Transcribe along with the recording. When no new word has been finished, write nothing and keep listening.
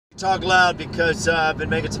talk loud because I've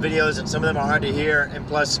been making some videos and some of them are hard to hear, and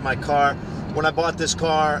plus my car. When I bought this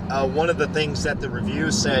car, one of the things that the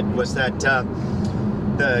review said was that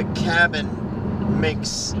the cabin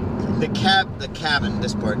makes the cabin,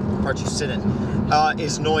 this part you sit in,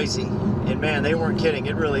 is noisy. And man, they weren't kidding.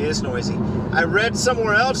 It really is noisy. I read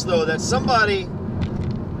somewhere else though that somebody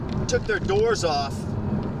took their doors off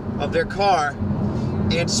of their car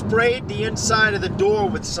and sprayed the inside of the door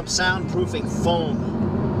with some soundproofing foam,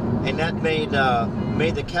 and that made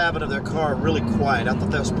the cabin of their car really quiet. I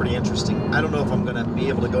thought that was pretty interesting. I don't know if I'm gonna be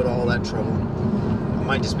able to go to all that trouble. I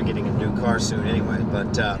might just be getting a new car soon anyway.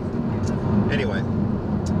 But anyway,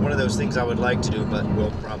 one of those things I would like to do, but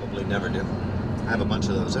will probably never do. I have a bunch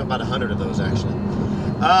of those. I have about 100 of those actually.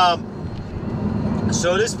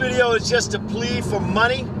 So this video is just a plea for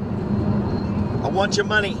money. I want your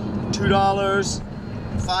money. $2,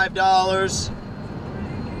 $5,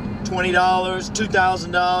 $20,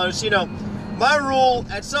 $2,000. You know, my rule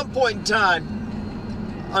at some point in time,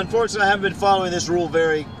 unfortunately I haven't been following this rule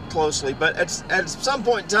very closely, but at some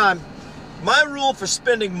point in time, my rule for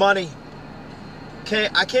spending money,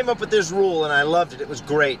 I came up with this rule and I loved it. It was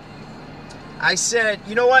great. I said,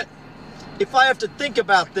 you know what? If I have to think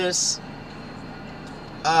about this,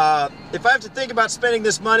 if I have to think about spending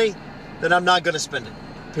this money, then I'm not going to spend it,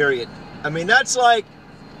 period. I mean, that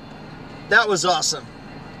was awesome.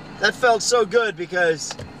 That felt so good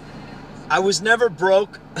because I was never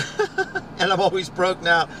broke, and I'm always broke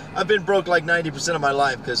now. I've been broke like 90% of my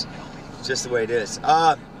life because it's just the way it is.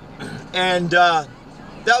 That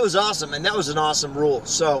was awesome, and that was an awesome rule.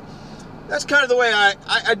 So that's kind of the way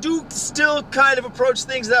I do still kind of approach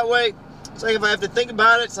things that way. It's like if I have to think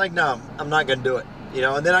about it, it's like, no, I'm not going to do it. You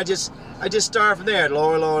know, and then I just start from there.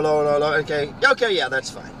 Lower, lower, lower, lower, lower. Okay, yeah,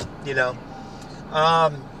 that's fine. You know,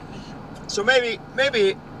 so maybe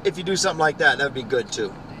if you do something like that, that would be good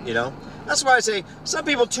too. You know, that's why I say some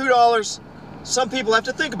people $2. Some people have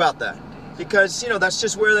to think about that because, you know, that's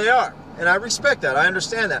just where they are, and I respect that. I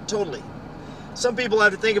understand that totally. Some people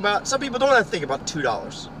have to think about. Some people don't have to think about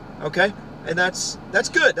 $2. Okay, and that's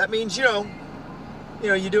good. That means you know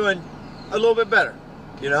you're doing a little bit better.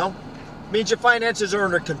 You know. Means your finances are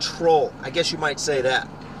under control. I guess you might say that.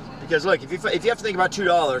 Because look, if you have to think about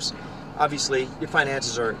 $2, obviously your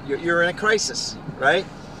finances you're in a crisis, right?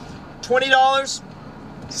 $20,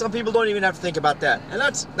 some people don't even have to think about that. And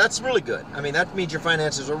that's really good. I mean, that means your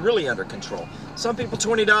finances are really under control. Some people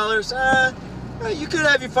 $20, you could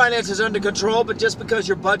have your finances under control, but just because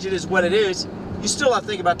your budget is what it is, you still have to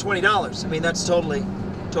think about $20. I mean, that's totally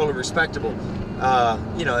respectable.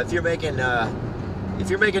 You know, if you're making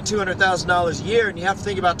 $200,000 a year and you have to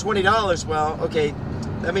think about $20, well, okay,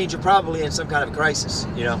 that means you're probably in some kind of crisis,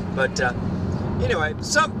 you know. But anyway,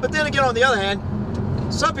 but then again, on the other hand,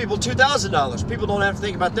 some people $2,000. People don't have to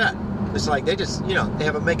think about that. It's like they just, you know, they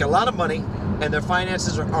have to make a lot of money and their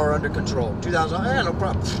finances are under control. $2,000, no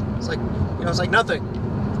problem. It's like, you know, it's like nothing,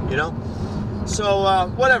 you know. So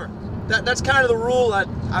whatever. That's kind of the rule that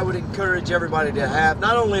I would encourage everybody to have.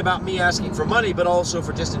 Not only about me asking for money, but also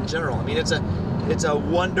for just in general. I mean, it's a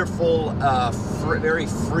wonderful, very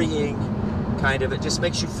freeing kind of. It just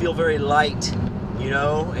makes you feel very light, you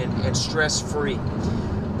know, and stress-free.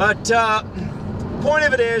 But point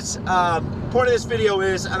of this video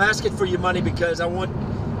is I'm asking for your money because I want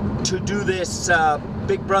to do this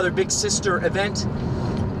Big Brother, Big Sister event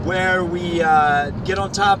where we get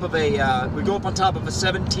on top of we go up on top of a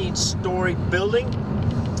 17-story building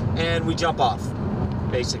and we jump off.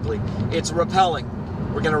 Basically, it's rappelling.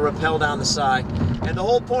 We're going to rappel down the side. And the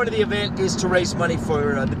whole point of the event is to raise money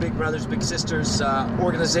for the Big Brothers Big Sisters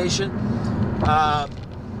organization.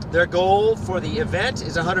 Their goal for the event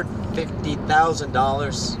is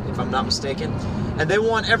 $150,000, if I'm not mistaken. And they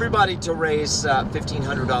want everybody to raise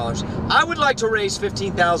 $1,500. I would like to raise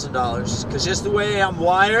 $15,000 because just the way I'm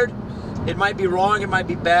wired, it might be wrong, it might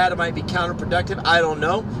be bad, it might be counterproductive, I don't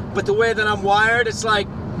know. But the way that I'm wired, it's like,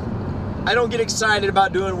 I don't get excited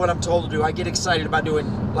about doing what I'm told to do. I get excited about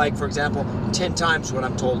doing, like, for example, 10 times what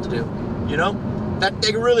I'm told to do. You know? That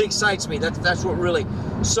really excites me. That's what really.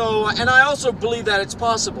 So, and I also believe that it's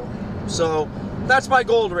possible. So, that's my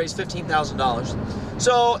goal, to raise $15,000.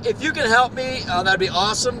 So, if you can help me, that'd be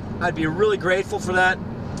awesome. I'd be really grateful for that.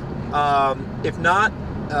 If not,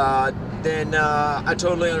 then I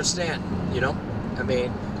totally understand, you know? I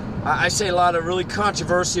mean, I say a lot of really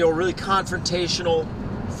controversial, really confrontational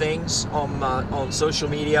things on social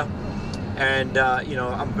media, and you know,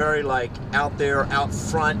 I'm very like out there, out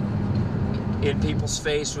front, in people's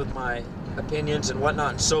face with my opinions and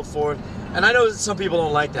whatnot and so forth. And I know that some people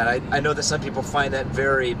don't like that. I know that some people find that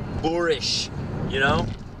very boorish, you know,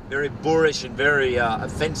 very boorish and very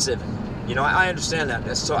offensive. You know, I understand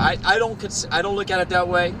that. So I don't look at it that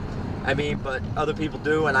way. I mean, but other people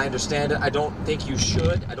do, and I understand it. I don't think you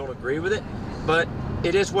should. I don't agree with it, but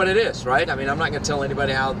it is what it is, right? I mean, I'm not going to tell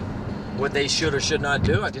anybody what they should or should not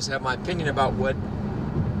do. I just have my opinion about what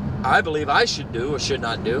I believe I should do or should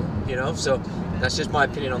not do, you know? So that's just my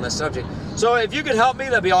opinion on that subject. So if you could help me,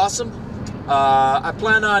 that'd be awesome. I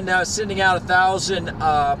plan on sending out 1,000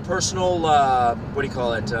 personal, what do you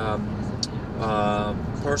call it?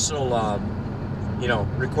 Personal, you know,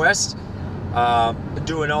 requests.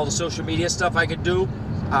 Doing all the social media stuff I could do.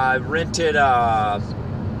 I rented a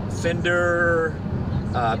Fender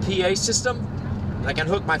PA system I can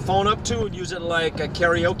hook my phone up to and use it like a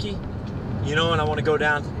karaoke, you know, and I want to go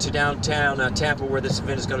down to downtown Tampa where this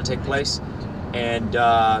event is going to take place and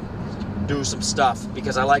do some stuff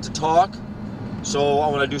because I like to talk. So I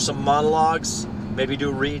want to do some monologues, maybe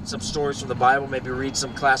read some stories from the Bible, maybe read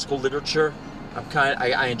some classical literature.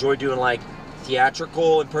 I enjoy doing like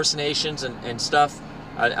theatrical impersonations and stuff.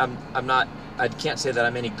 I can't say that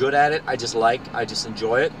I'm any good at it. I just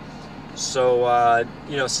enjoy it. So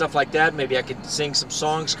you know, stuff like that. Maybe I could sing some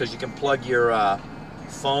songs because you can plug your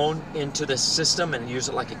phone into the system and use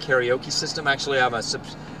it like a karaoke system. Actually,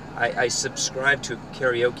 I subscribe to a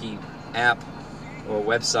karaoke app or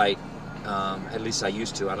website. At least I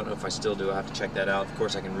used to. I don't know if I still do. I have to check that out. Of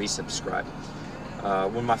course, I can resubscribe.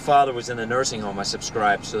 When my father was in the nursing home, I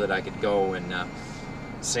subscribed so that I could go and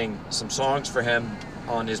sing some songs for him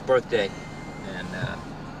on his birthday. And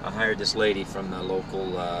I hired this lady from the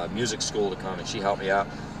local music school to come, and she helped me out.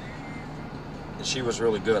 And she was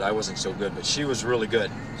really good. I wasn't so good, but she was really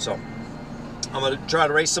good. So I'm going to try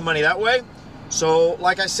to raise some money that way. So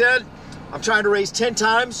like I said, I'm trying to raise 10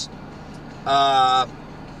 times. And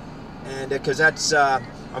because that's,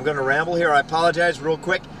 I'm going to ramble here. I apologize real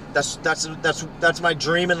quick. That's my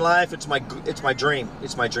dream in life. It's my dream.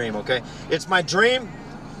 It's my dream. Okay. It's my dream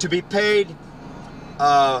to be paid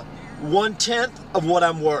 1/10 of what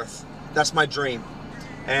I'm worth. That's my dream,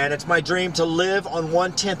 and it's my dream to live on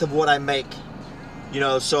 1/10 of what I make. You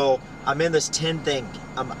know, so I'm in this 10 thing.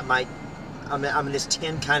 I'm in this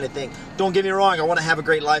 10 kind of thing. Don't get me wrong. I want to have a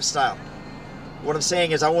great lifestyle. What I'm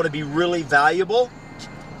saying is I want to be really valuable,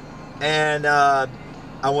 and I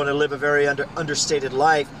want to live a very understated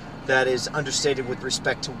life that is understated with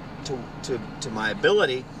respect to my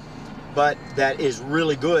ability, but that is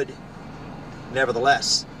really good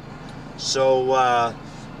nevertheless. So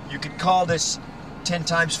you could call this 10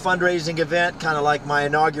 times fundraising event kind of like my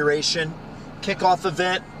inauguration kickoff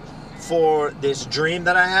event for this dream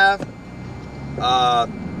that I have,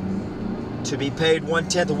 to be paid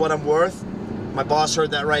 1/10 of what I'm worth. My boss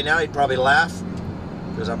heard that right now. He'd probably laugh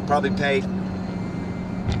because I'm probably paid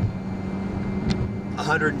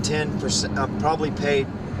 110%. I'm probably paid,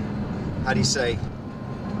 how do you say,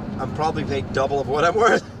 I'm probably paid double of what I'm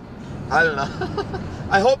worth. I don't know.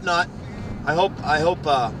 I hope not. I hope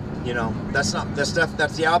you know, that's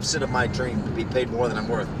the opposite of my dream, to be paid more than I'm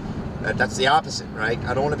worth. That's the opposite, right?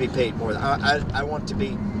 I don't want to be paid more. I want to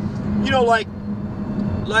be, you know, like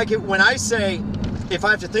when I say, if I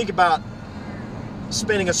have to think about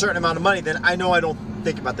spending a certain amount of money, then I know I don't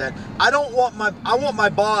think about that. I want my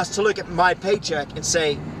boss to look at my paycheck and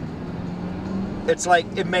say, it's like,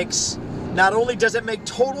 it makes, not only does it make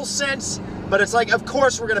total sense, but it's like, of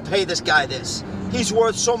course we're going to pay this guy this. He's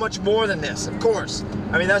worth so much more than this, of course.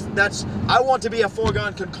 I mean, that's I want to be a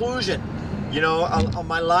foregone conclusion, you know, on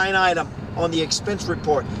my line item on the expense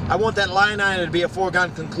report. I want that line item to be a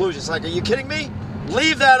foregone conclusion. It's like, are you kidding me?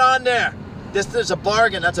 Leave that on there. There's a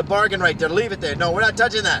bargain. That's a bargain right there. Leave it there. No, we're not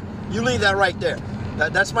touching that. You leave that right there.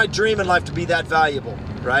 That's my dream in life, to be that valuable,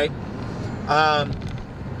 right?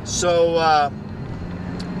 So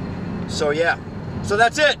yeah. So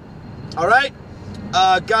that's it. All right.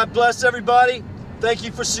 God bless everybody. Thank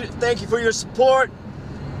you for your support,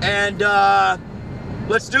 and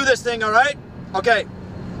let's do this thing. All right. Okay.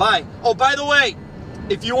 Bye. Oh, by the way,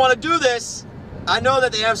 if you want to do this, I know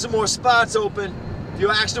that they have some more spots open. If you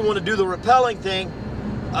actually want to do the rappelling thing,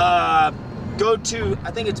 go to,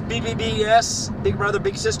 I think it's BBBS, Big Brother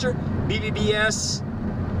Big Sister,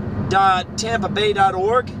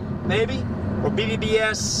 bbbs.tampabay.org, maybe, or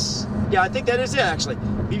BBBS. Yeah, I think that is it, actually.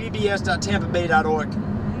 bbbs.tampabay.org.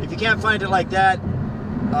 If you can't find it like that,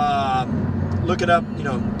 look it up, you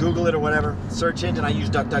know, Google it or whatever. Search engine, I use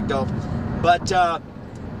DuckDuckGo. But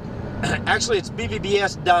actually, it's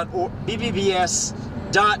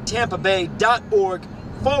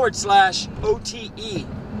bbbs.tampabay.org/OTE.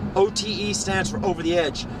 OTE stands for Over the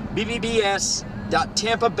Edge.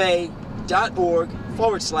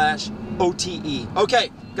 bbbs.tampabay.org/OTE.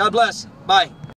 Okay, God bless. Bye.